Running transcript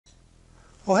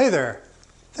Well, hey there.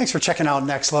 Thanks for checking out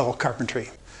Next Level Carpentry.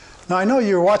 Now, I know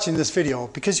you're watching this video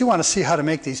because you want to see how to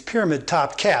make these pyramid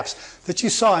top caps that you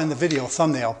saw in the video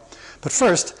thumbnail. But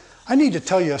first, I need to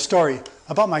tell you a story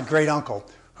about my great uncle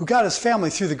who got his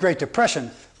family through the Great Depression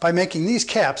by making these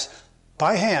caps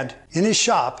by hand in his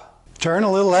shop to earn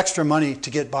a little extra money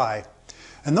to get by.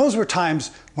 And those were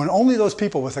times when only those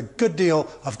people with a good deal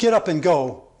of get up and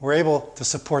go were able to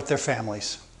support their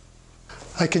families.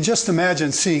 I can just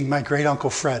imagine seeing my great uncle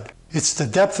Fred. It's the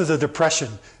depth of the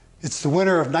Depression. It's the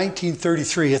winter of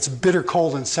 1933. It's bitter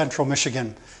cold in central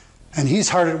Michigan. And he's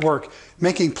hard at work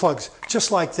making plugs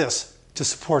just like this to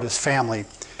support his family.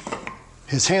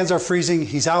 His hands are freezing.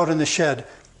 He's out in the shed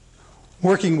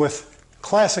working with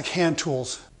classic hand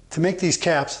tools to make these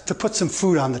caps to put some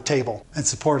food on the table and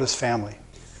support his family.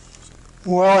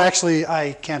 Well, actually,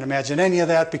 I can't imagine any of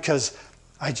that because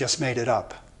I just made it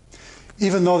up.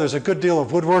 Even though there's a good deal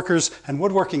of woodworkers and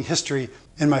woodworking history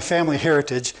in my family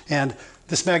heritage, and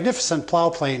this magnificent plow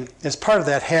plane is part of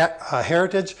that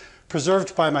heritage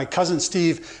preserved by my cousin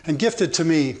Steve and gifted to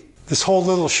me. This whole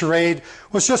little charade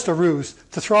was just a ruse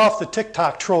to throw off the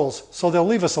TikTok trolls so they'll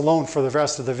leave us alone for the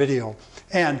rest of the video.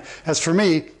 And as for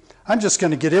me, I'm just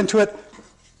going to get into it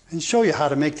and show you how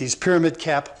to make these pyramid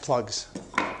cap plugs.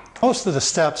 Most of the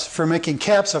steps for making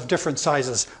caps of different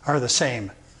sizes are the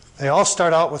same. They all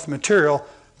start out with material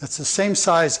that's the same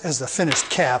size as the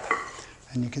finished cap.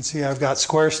 And you can see I've got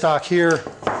square stock here,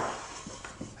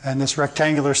 and this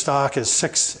rectangular stock is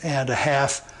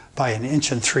 6.5 by 1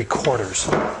 3/4 inches.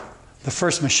 The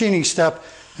first machining step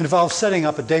involves setting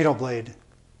up a dado blade,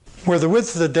 where the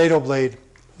width of the dado blade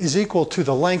is equal to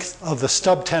the length of the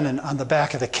stub tenon on the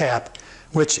back of the cap,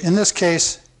 which in this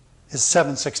case is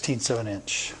 7/16 of an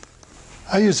inch.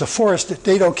 I use a Forest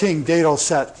Dado King dado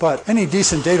set, but any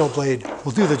decent dado blade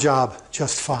will do the job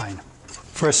just fine.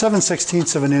 For a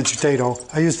 7/16 of an inch dado,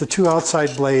 I use the two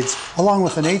outside blades along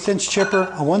with an 1/8 inch chipper,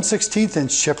 a 1/16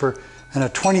 inch chipper, and a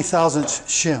 20,000th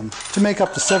shim to make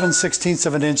up the 7/16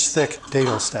 of an inch thick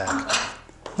dado stack.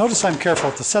 Notice I'm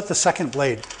careful to set the second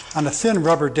blade on a thin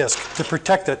rubber disc to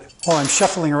protect it while I'm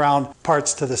shuffling around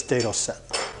parts to this dado set.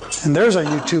 And there's our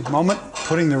YouTube moment,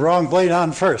 putting the wrong blade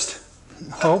on first.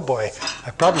 Oh boy,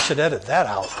 I probably should edit that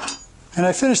out. And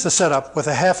I finished the setup with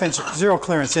a 1/2 inch zero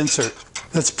clearance insert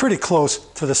that's pretty close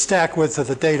to the stack width of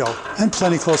the dado and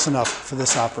plenty close enough for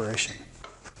this operation.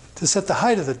 To set the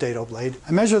height of the dado blade,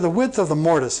 I measure the width of the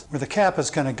mortise where the cap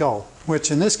is going to go, which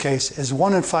in this case is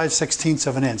 1 5/16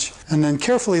 of an inch, and then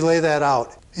carefully lay that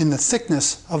out in the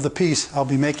thickness of the piece I'll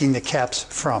be making the caps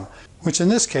from, which in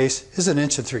this case is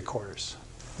 1 3/4 inches.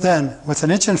 Then, with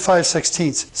 1 5/16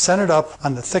 inches centered up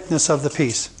on the thickness of the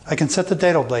piece, I can set the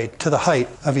dado blade to the height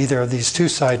of either of these two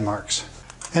side marks.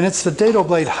 And it's the dado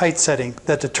blade height setting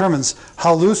that determines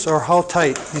how loose or how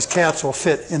tight these caps will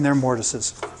fit in their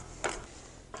mortises.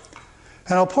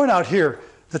 And I'll point out here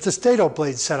that this dado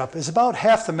blade setup is about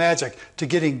half the magic to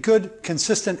getting good,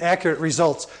 consistent, accurate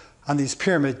results on these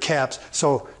pyramid caps.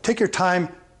 So take your time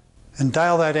and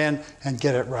dial that in and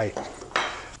get it right.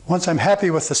 Once I'm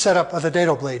happy with the setup of the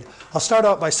dado blade, I'll start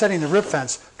out by setting the rib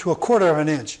fence to 1/4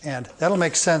 inch, and that'll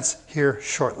make sense here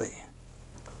shortly.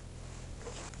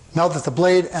 Now that the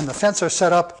blade and the fence are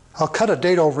set up, I'll cut a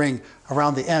dado ring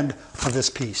around the end of this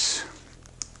piece.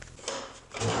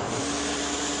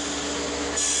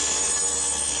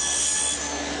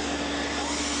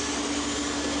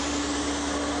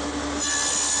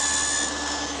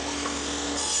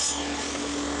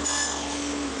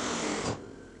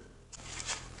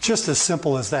 Just as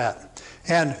simple as that.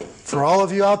 And for all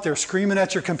of you out there screaming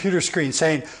at your computer screen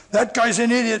saying, that guy's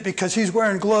an idiot because he's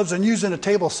wearing gloves and using a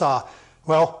table saw.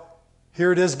 Well,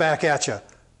 here it is back at you.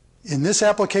 In this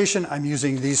application, I'm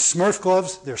using these Smurf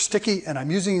gloves. They're sticky and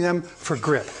I'm using them for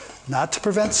grip, not to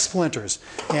prevent splinters.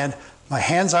 And my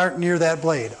hands aren't near that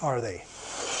blade, are they?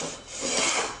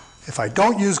 If I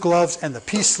don't use gloves and the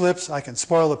piece slips, I can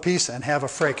spoil the piece and have a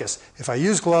fracas. If I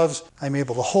use gloves, I'm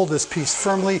able to hold this piece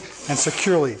firmly and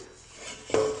securely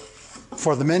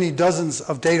for the many dozens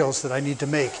of dados that I need to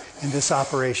make in this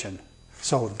operation.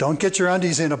 So don't get your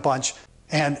undies in a bunch.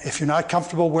 And if you're not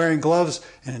comfortable wearing gloves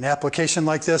in an application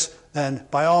like this, then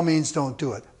by all means don't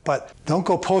do it. But don't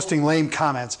go posting lame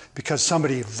comments because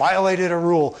somebody violated a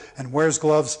rule and wears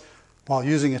gloves while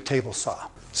using a table saw.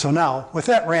 So now, with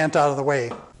that rant out of the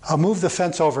way, I'll move the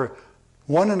fence over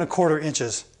 1 1/4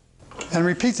 inches and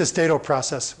repeat this dado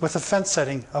process with a fence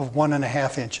setting of 1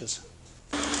 1/2 inches.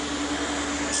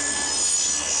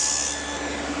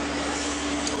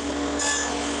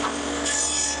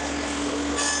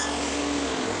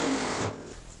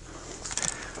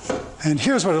 And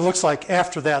here's what it looks like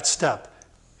after that step.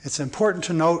 It's important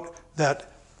to note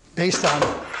that based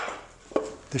on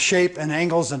the shape and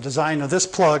angles and design of this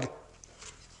plug,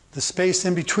 the space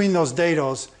in between those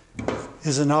dados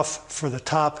is enough for the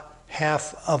top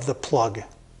half of the plug.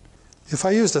 If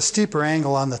I used a steeper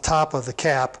angle on the top of the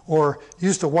cap or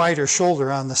used a wider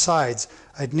shoulder on the sides,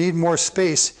 I'd need more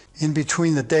space in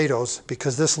between the dados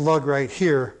because this lug right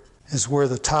here is where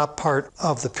the top part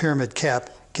of the pyramid cap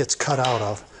gets cut out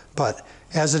of. But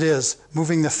as it is,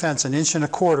 moving the fence 1.25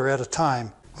 inches at a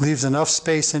time leaves enough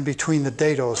space in between the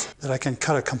dados that I can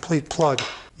cut a complete plug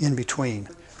in between.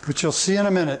 Which you'll see in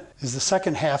a minute is the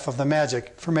second half of the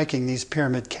magic for making these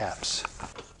pyramid caps.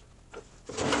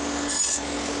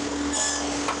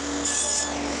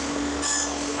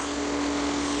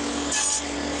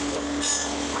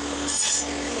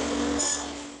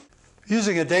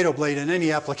 Using a dado blade in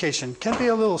any application can be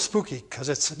a little spooky because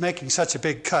it's making such a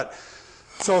big cut.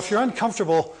 So if you're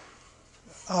uncomfortable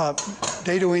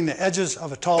dadoing the edges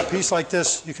of a tall piece like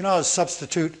this, you can always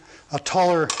substitute a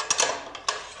taller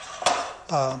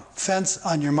fence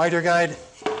on your miter guide,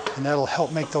 and that'll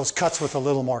help make those cuts with a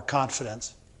little more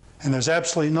confidence. And there's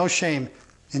absolutely no shame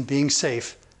in being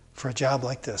safe for a job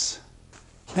like this.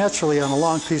 Naturally, on a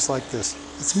long piece like this,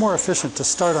 it's more efficient to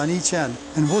start on each end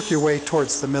and work your way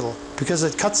towards the middle because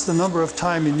it cuts the number of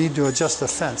time you need to adjust the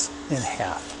fence in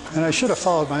half. And I should have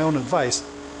followed my own advice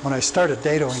when I started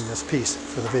dadoing this piece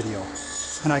for the video.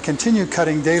 And I continued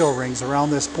cutting dado rings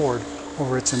around this board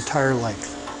over its entire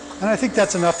length. And I think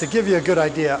that's enough to give you a good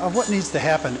idea of what needs to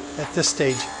happen at this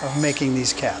stage of making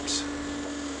these caps.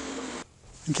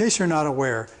 In case you're not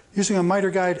aware, using a miter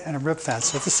guide and a rib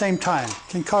fence at the same time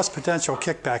can cause potential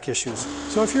kickback issues.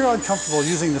 So if you're uncomfortable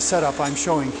using the setup I'm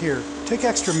showing here, take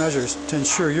extra measures to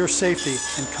ensure your safety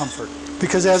and comfort.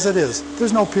 Because as it is,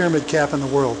 there's no pyramid cap in the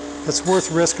world that's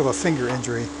worth risk of a finger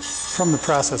injury from the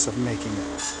process of making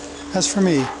it. As for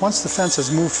me, once the fence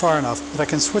has moved far enough that I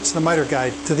can switch the miter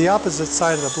guide to the opposite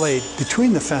side of the blade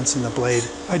between the fence and the blade,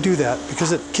 I do that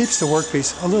because it keeps the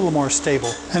workpiece a little more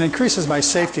stable and increases my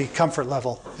safety comfort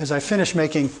level as I finish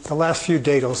making the last few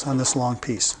dados on this long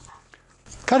piece.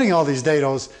 Cutting all these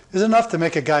dados is enough to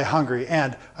make a guy hungry,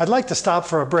 and I'd like to stop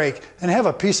for a break and have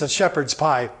a piece of shepherd's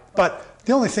pie, but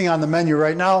the only thing on the menu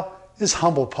right now is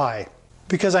humble pie,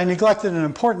 because I neglected an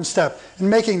important step in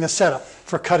making the setup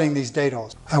for cutting these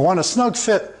dados. I want a snug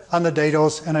fit on the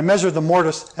dados, and I measured the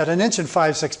mortise at 1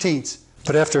 5/16.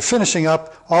 But after finishing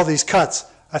up all these cuts,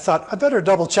 I thought I better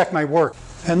double check my work.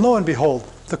 And lo and behold,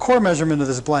 the core measurement of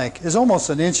this blank is almost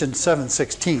 1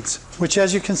 7/16 inches, which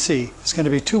as you can see is going to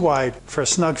be too wide for a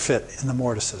snug fit in the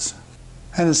mortises.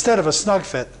 And instead of a snug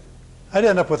fit, I'd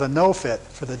end up with a no fit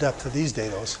for the depth of these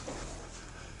dados.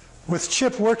 With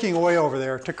Chip working away over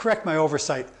there to correct my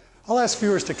oversight, I'll ask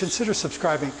viewers to consider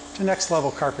subscribing to Next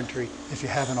Level Carpentry if you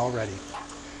haven't already.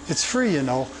 It's free, you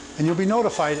know, and you'll be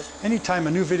notified anytime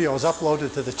a new video is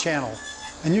uploaded to the channel.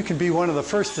 And you can be one of the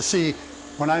first to see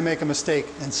when I make a mistake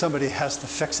and somebody has to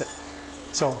fix it.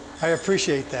 So I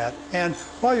appreciate that. And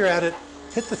while you're at it,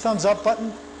 hit the thumbs up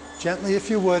button, gently if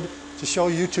you would, to show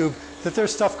YouTube that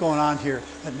there's stuff going on here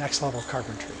at Next Level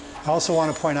Carpentry. I also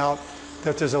want to point out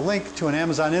that there's a link to an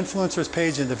Amazon influencers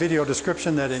page in the video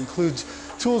description that includes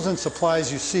tools and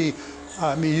supplies you see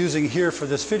me using here for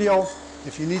this video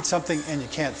if you need something and you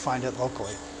can't find it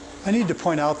locally. I need to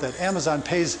point out that Amazon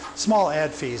pays small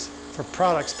ad fees for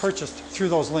products purchased through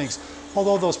those links,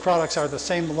 although those products are the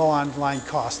same low online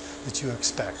cost that you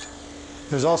expect.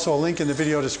 There's also a link in the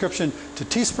video description to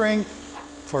Teespring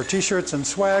for t-shirts and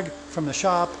swag from the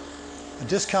shop, a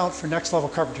discount for Next Level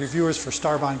Carpentry viewers for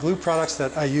Starbond glue products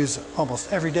that I use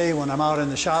almost every day when I'm out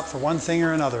in the shop for one thing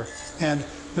or another. And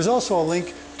there's also a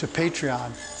link to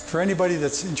Patreon for anybody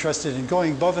that's interested in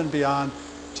going above and beyond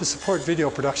to support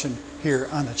video production here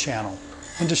on the channel.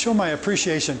 And to show my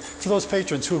appreciation for those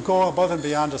patrons who go above and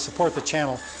beyond to support the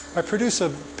channel, I produce a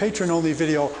patron-only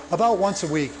video about once a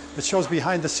week that shows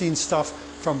behind-the-scenes stuff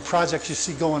from projects you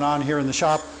see going on here in the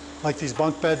shop, like these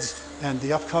bunk beds and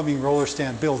the upcoming roller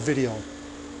stand build video.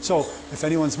 So if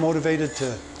anyone's motivated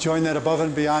to join that above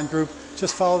and beyond group,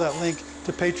 just follow that link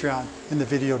to Patreon in the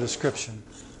video description.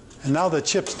 And now that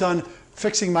Chip's done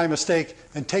fixing my mistake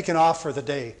and taking off for the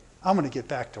day, I'm going to get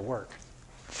back to work,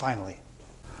 finally.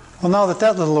 Well, now that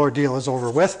that little ordeal is over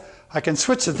with, I can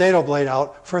switch the dado blade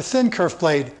out for a thin kerf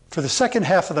blade for the second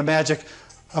half of the magic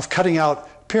of cutting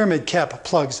out pyramid cap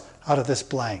plugs out of this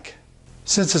blank.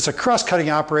 Since it's a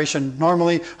cross-cutting operation,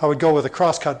 normally I would go with a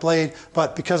cross-cut blade,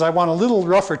 but because I want a little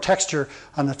rougher texture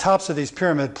on the tops of these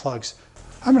pyramid plugs,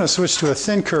 I'm going to switch to a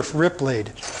thin kerf rip blade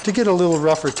to get a little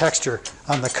rougher texture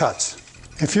on the cuts.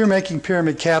 If you're making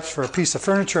pyramid caps for a piece of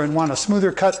furniture and want a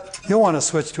smoother cut, you'll want to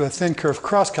switch to a thin curved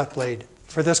crosscut blade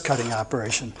for this cutting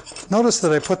operation. Notice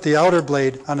that I put the outer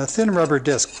blade on a thin rubber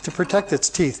disc to protect its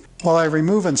teeth while I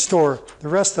remove and store the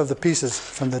rest of the pieces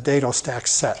from the dado stack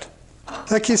set.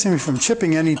 That keeps me from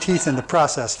chipping any teeth in the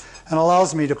process and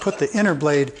allows me to put the inner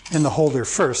blade in the holder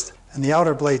first and the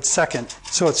outer blade second,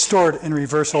 so it's stored in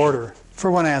reverse order for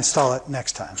when I install it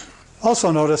next time.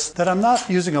 Also notice that I'm not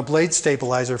using a blade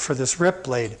stabilizer for this rip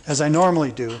blade as I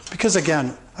normally do, because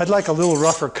again, I'd like a little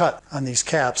rougher cut on these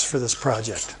caps for this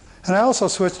project. And I also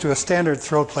switched to a standard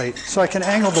throat plate so I can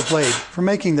angle the blade for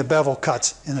making the bevel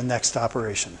cuts in the next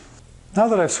operation. Now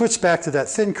that I've switched back to that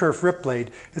thin curved rip blade,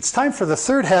 it's time for the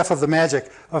third half of the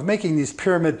magic of making these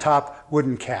pyramid top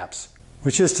wooden caps,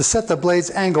 which is to set the blade's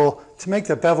angle to make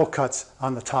the bevel cuts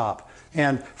on the top.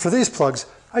 And for these plugs,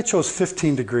 I chose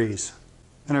 15 degrees.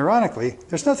 And ironically,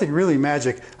 there's nothing really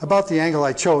magic about the angle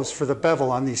I chose for the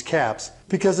bevel on these caps,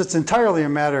 because it's entirely a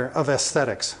matter of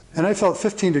aesthetics. And I felt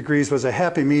 15 degrees was a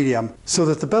happy medium so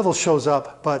that the bevel shows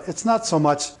up, but it's not so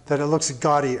much that it looks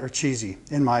gaudy or cheesy,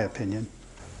 in my opinion.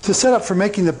 To set up for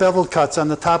making the beveled cuts on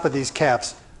the top of these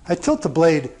caps, I tilt the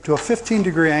blade to a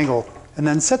 15-degree angle and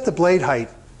then set the blade height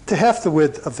to half the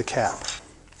width of the cap.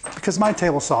 Because my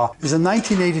table saw is a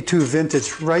 1982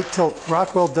 vintage right tilt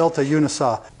Rockwell Delta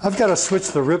unisaw, I've got to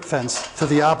switch the rip fence to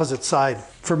the opposite side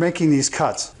for making these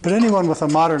cuts. But anyone with a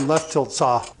modern left tilt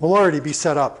saw will already be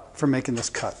set up for making this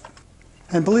cut.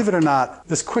 And believe it or not,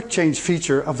 this quick change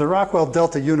feature of the Rockwell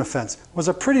Delta Unifence was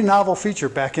a pretty novel feature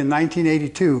back in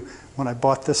 1982 when I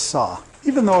bought this saw,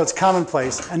 even though it's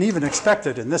commonplace and even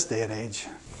expected in this day and age.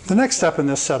 The next step in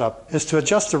this setup is to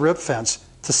adjust the rip fence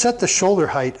to set the shoulder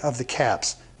height of the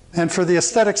caps. And for the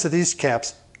aesthetics of these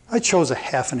caps, I chose a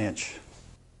 ½ inch.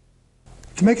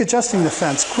 To make adjusting the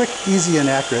fence quick, easy, and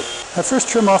accurate, I first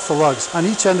trim off the lugs on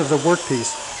each end of the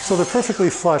workpiece so they're perfectly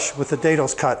flush with the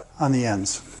dados cut on the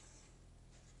ends.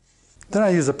 Then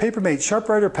I use a Papermate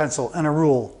SharpWriter pencil and a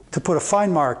rule to put a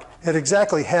fine mark at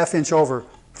exactly ½ inch over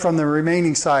from the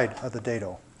remaining side of the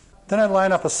dado. Then I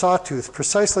line up a sawtooth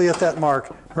precisely at that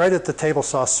mark right at the table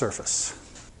saw surface.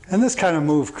 And this kind of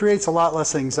move creates a lot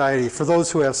less anxiety for those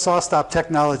who have saw stop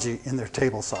technology in their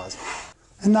table saws.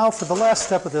 And now for the last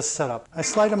step of this setup, I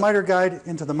slide a miter guide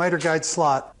into the miter guide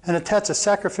slot and attach a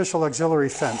sacrificial auxiliary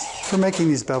fence for making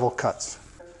these bevel cuts.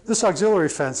 This auxiliary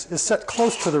fence is set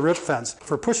close to the rip fence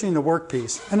for pushing the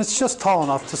workpiece, and it's just tall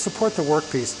enough to support the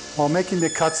workpiece while making the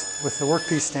cuts with the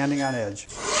workpiece standing on edge.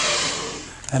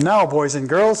 And now, boys and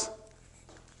girls,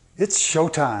 it's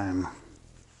showtime.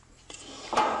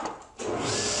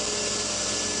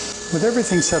 With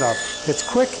everything set up, it's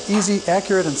quick, easy,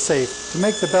 accurate, and safe to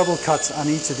make the bevel cuts on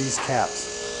each of these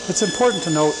caps. It's important to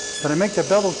note that I make the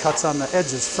beveled cuts on the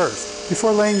edges first,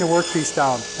 before laying the workpiece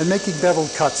down and making beveled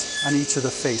cuts on each of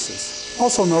the faces.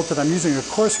 Also note that I'm using a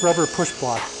coarse rubber push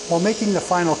block while making the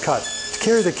final cut to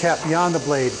carry the cap beyond the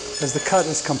blade as the cut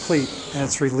is complete and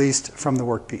it's released from the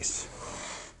workpiece.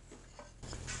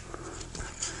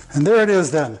 And there it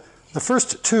is then, the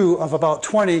first 2 of about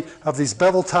 20 of these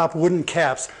bevel top wooden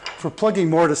caps for plugging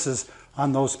mortises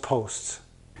on those posts.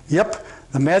 Yep,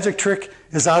 the magic trick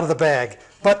is out of the bag,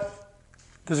 but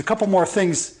there's a couple more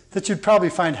things that you'd probably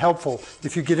find helpful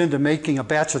if you get into making a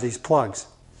batch of these plugs.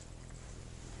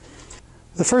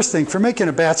 The first thing for making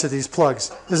a batch of these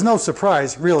plugs is no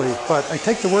surprise really, but I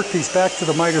take the workpiece back to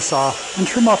the miter saw and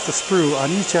trim off the sprue on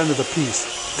each end of the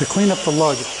piece to clean up the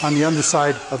lug on the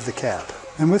underside of the cap.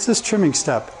 And with this trimming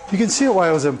step, you can see why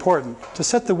it was important to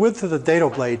set the width of the dado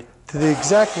blade to the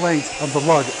exact length of the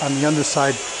lug on the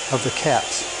underside of the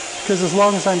caps. Because as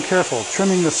long as I'm careful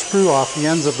trimming the sprue off the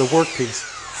ends of the workpiece,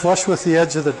 flush with the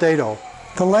edge of the dado,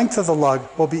 the length of the lug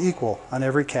will be equal on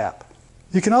every cap.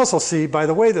 You can also see by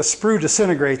the way the sprue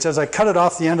disintegrates as I cut it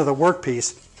off the end of the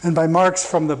workpiece, and by marks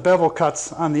from the bevel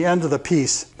cuts on the end of the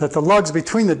piece, that the lugs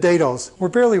between the dados were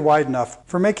barely wide enough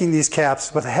for making these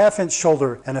caps with a ½ inch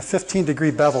shoulder and a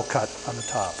 15-degree bevel cut on the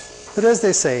top. But as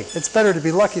they say, it's better to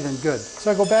be lucky than good,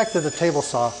 so I go back to the table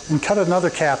saw and cut another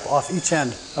cap off each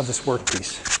end of this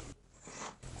workpiece.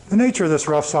 The nature of this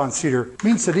rough sawn cedar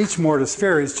means that each mortise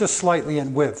varies just slightly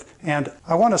in width, and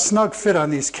I want a snug fit on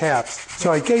these caps,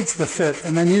 so I gauge the fit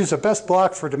and then use a best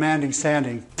block for demanding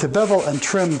sanding to bevel and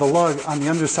trim the lug on the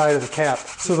underside of the cap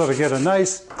so that I get a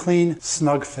nice, clean,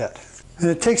 snug fit. And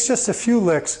it takes just a few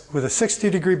licks with a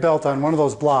 60-degree belt on one of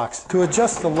those blocks to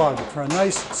adjust the lug for a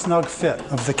nice, snug fit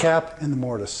of the cap and the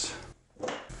mortise.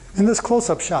 In this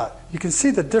close-up shot, you can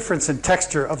see the difference in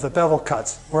texture of the bevel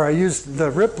cuts, where I used the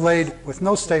rip blade with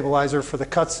no stabilizer for the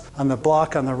cuts on the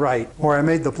block on the right, or I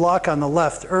made the block on the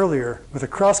left earlier with a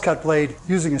cross-cut blade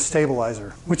using a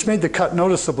stabilizer, which made the cut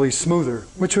noticeably smoother,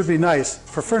 which would be nice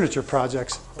for furniture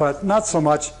projects, but not so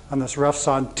much on this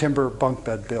rough-sawn timber bunk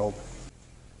bed build.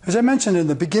 As I mentioned in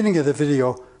the beginning of the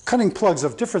video, cutting plugs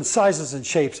of different sizes and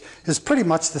shapes is pretty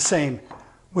much the same,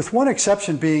 with one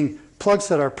exception being plugs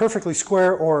that are perfectly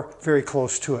square or very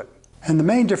close to it. And the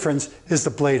main difference is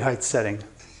the blade height setting.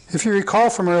 If you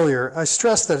recall from earlier, I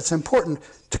stressed that it's important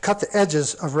to cut the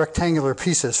edges of rectangular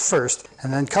pieces first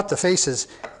and then cut the faces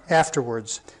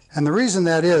afterwards. And the reason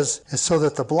that is so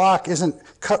that the block isn't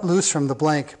cut loose from the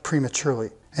blank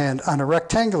prematurely. And on a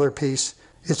rectangular piece,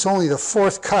 it's only the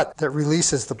fourth cut that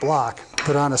releases the block.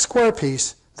 But on a square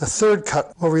piece, the third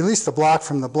cut will release the block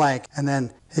from the blank, and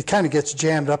then it kind of gets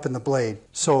jammed up in the blade.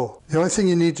 So the only thing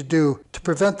you need to do to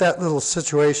prevent that little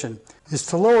situation is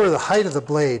to lower the height of the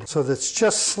blade so that it's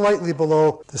just slightly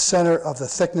below the center of the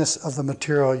thickness of the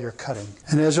material you're cutting.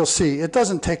 And as you'll see, it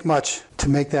doesn't take much to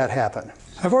make that happen.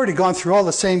 I've already gone through all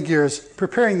the same gears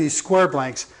preparing these square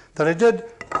blanks that I did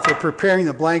for preparing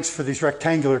the blanks for these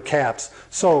rectangular caps.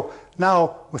 So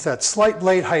now, with that slight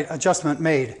blade height adjustment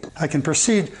made, I can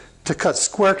proceed to cut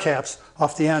square caps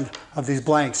off the end of these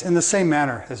blanks in the same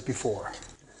manner as before.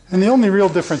 And the only real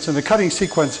difference in the cutting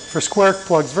sequence for square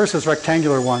plugs versus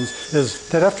rectangular ones is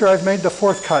that after I've made the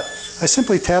fourth cut, I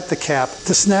simply tap the cap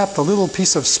to snap the little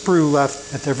piece of sprue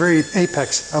left at the very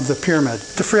apex of the pyramid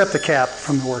to free up the cap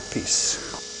from the workpiece.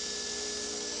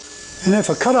 And if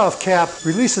a cut-off cap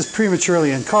releases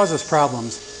prematurely and causes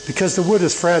problems, because the wood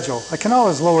is fragile, I can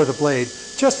always lower the blade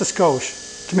just a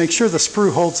skosh to make sure the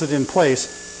sprue holds it in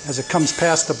place as it comes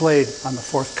past the blade on the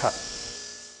fourth cut.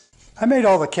 I made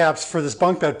all the caps for this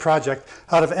bunk bed project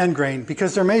out of end grain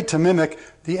because they're made to mimic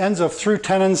the ends of through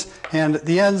tenons and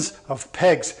the ends of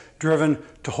pegs driven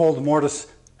to hold mortise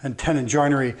and tenon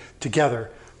joinery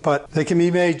together. But they can be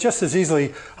made just as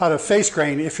easily out of face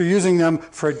grain if you're using them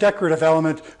for a decorative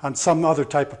element on some other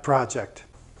type of project.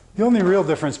 The only real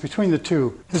difference between the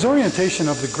two is orientation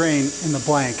of the grain in the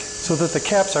blank so that the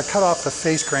caps are cut off the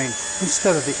face grain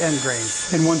instead of the end grain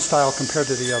in one style compared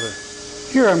to the other.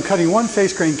 Here I'm cutting one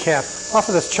face grain cap off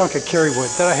of this chunk of carry wood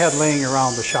that I had laying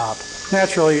around the shop.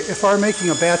 Naturally, if I were making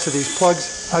a batch of these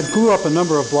plugs, I'd glue up a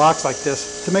number of blocks like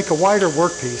this to make a wider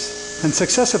workpiece and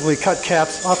successively cut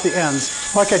caps off the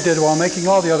ends like I did while making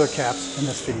all the other caps in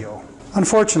this video.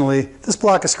 Unfortunately, this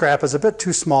block of scrap is a bit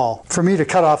too small for me to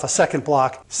cut off a second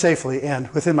block safely and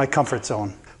within my comfort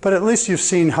zone. But at least you've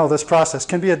seen how this process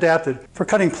can be adapted for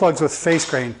cutting plugs with face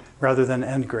grain rather than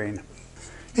end grain.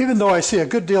 Even though I see a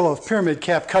good deal of pyramid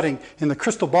cap cutting in the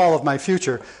crystal ball of my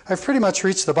future, I've pretty much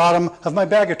reached the bottom of my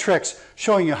bag of tricks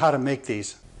showing you how to make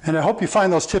these. And I hope you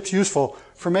find those tips useful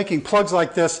for making plugs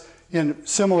like this in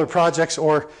similar projects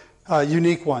or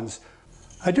unique ones.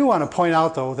 I do want to point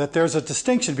out though that there's a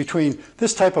distinction between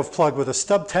this type of plug with a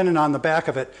stub tenon on the back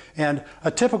of it and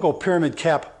a typical pyramid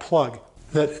cap plug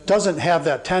that doesn't have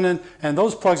that tenon, and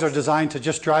those plugs are designed to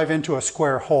just drive into a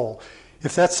square hole.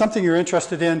 If that's something you're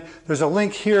interested in, there's a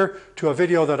link here to a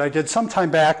video that I did some time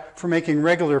back for making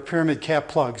regular pyramid cap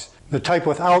plugs, the type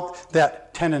without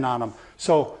that tenon on them.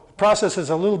 So the process is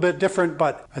a little bit different,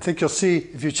 but I think you'll see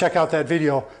if you check out that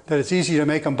video that it's easy to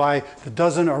make them by the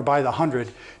dozen or by the 100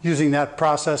 using that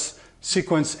process,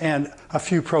 sequence, and a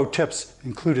few pro tips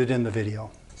included in the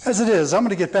video. As it is, I'm going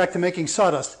to get back to making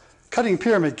sawdust, cutting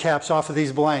pyramid caps off of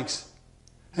these blanks,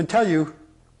 and tell you,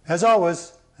 as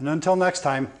always, and until next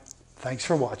time, thanks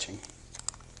for watching.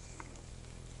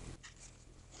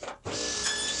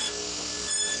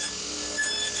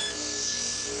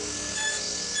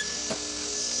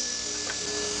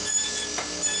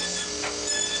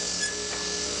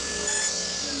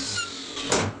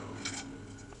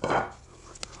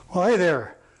 Well, hey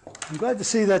there. I'm glad to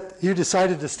see that you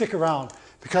decided to stick around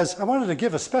because I wanted to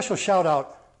give a special shout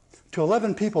out to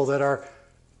 11 people that are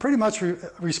pretty much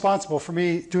responsible for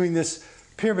me doing this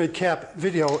pyramid cap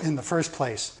video in the first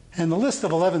place. And the list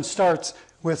of 11 starts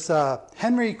with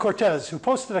Henry Cortez, who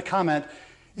posted a comment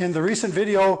in the recent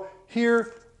video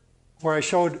here where I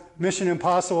showed Mission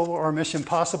Impossible or Mission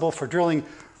Possible for drilling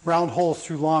round holes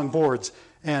through long boards.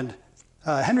 And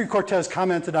Henry Cortez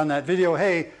commented on that video,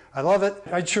 "Hey, I love it.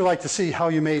 I'd sure like to see how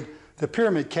you made the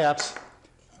pyramid caps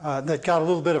that got a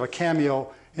little bit of a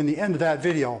cameo in the end of that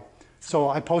video." So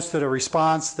I posted a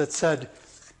response that said,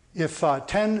 if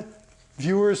 10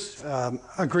 viewers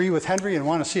agree with Henry and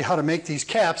want to see how to make these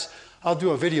caps, I'll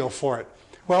do a video for it.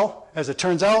 Well, as it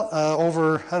turns out,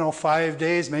 over, 5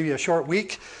 days, maybe a short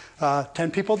week,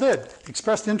 10 people did,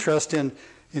 expressed interest in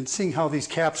in seeing how these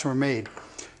caps were made.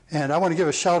 And I want to give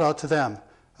a shout out to them.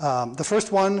 The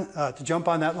first one to jump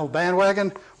on that little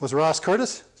bandwagon was Ross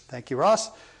Curtis. Thank you, Ross.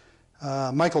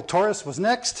 Michael Torres was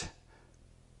next.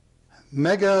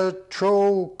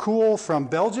 Megatro Cool from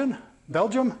Belgium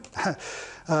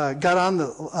got on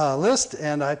the list,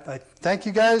 and I thank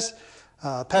you guys.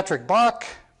 Patrick Bach,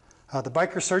 the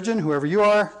biker surgeon, whoever you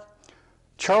are.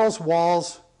 Charles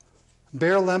Walls,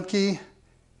 Bear Lemke,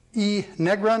 E.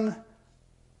 Negron,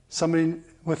 somebody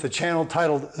with a channel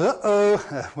titled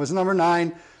Uh-Oh, was number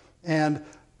 9. And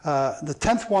the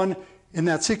 10th one in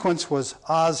that sequence was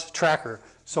Oz Tracker.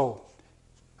 So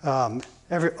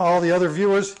all the other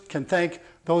viewers can thank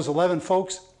those 11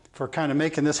 folks for kind of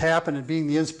making this happen and being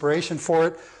the inspiration for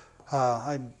it.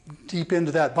 I'm deep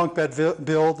into that bunk bed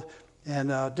build and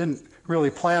didn't really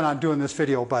plan on doing this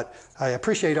video, but I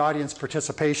appreciate audience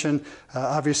participation.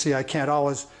 Obviously, I can't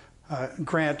always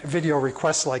grant video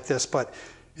requests like this, but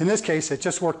in this case, it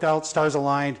just worked out, stars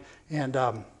aligned, and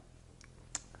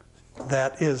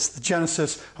that is the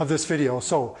genesis of this video.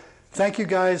 So thank you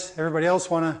guys. Everybody else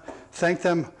want to thank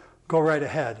them, go right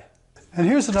ahead. And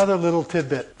here's another little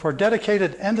tidbit for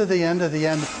dedicated end-of-the-end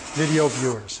video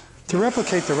viewers. To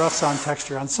replicate the rough sawn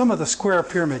texture on some of the square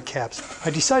pyramid caps, I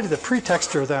decided to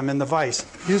pre-texture them in the vise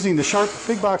using the sharp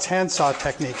big box handsaw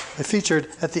technique I featured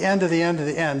at the end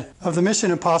of the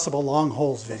Mission Impossible Long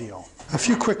Holes video. A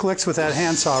few quick licks with that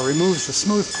handsaw removes the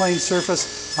smooth plain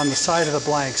surface on the side of the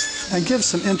blanks and gives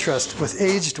some interest with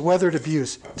aged weathered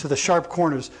abuse to the sharp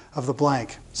corners of the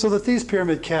blank, so that these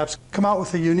pyramid caps come out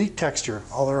with a unique texture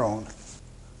all their own.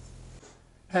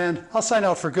 And I'll sign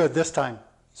out for good this time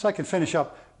so I can finish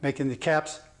up making the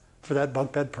caps for that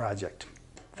bunk bed project.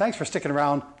 Thanks for sticking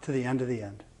around to the end of the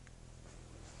end.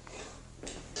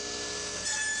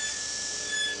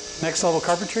 Next Level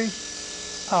Carpentry,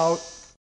 out.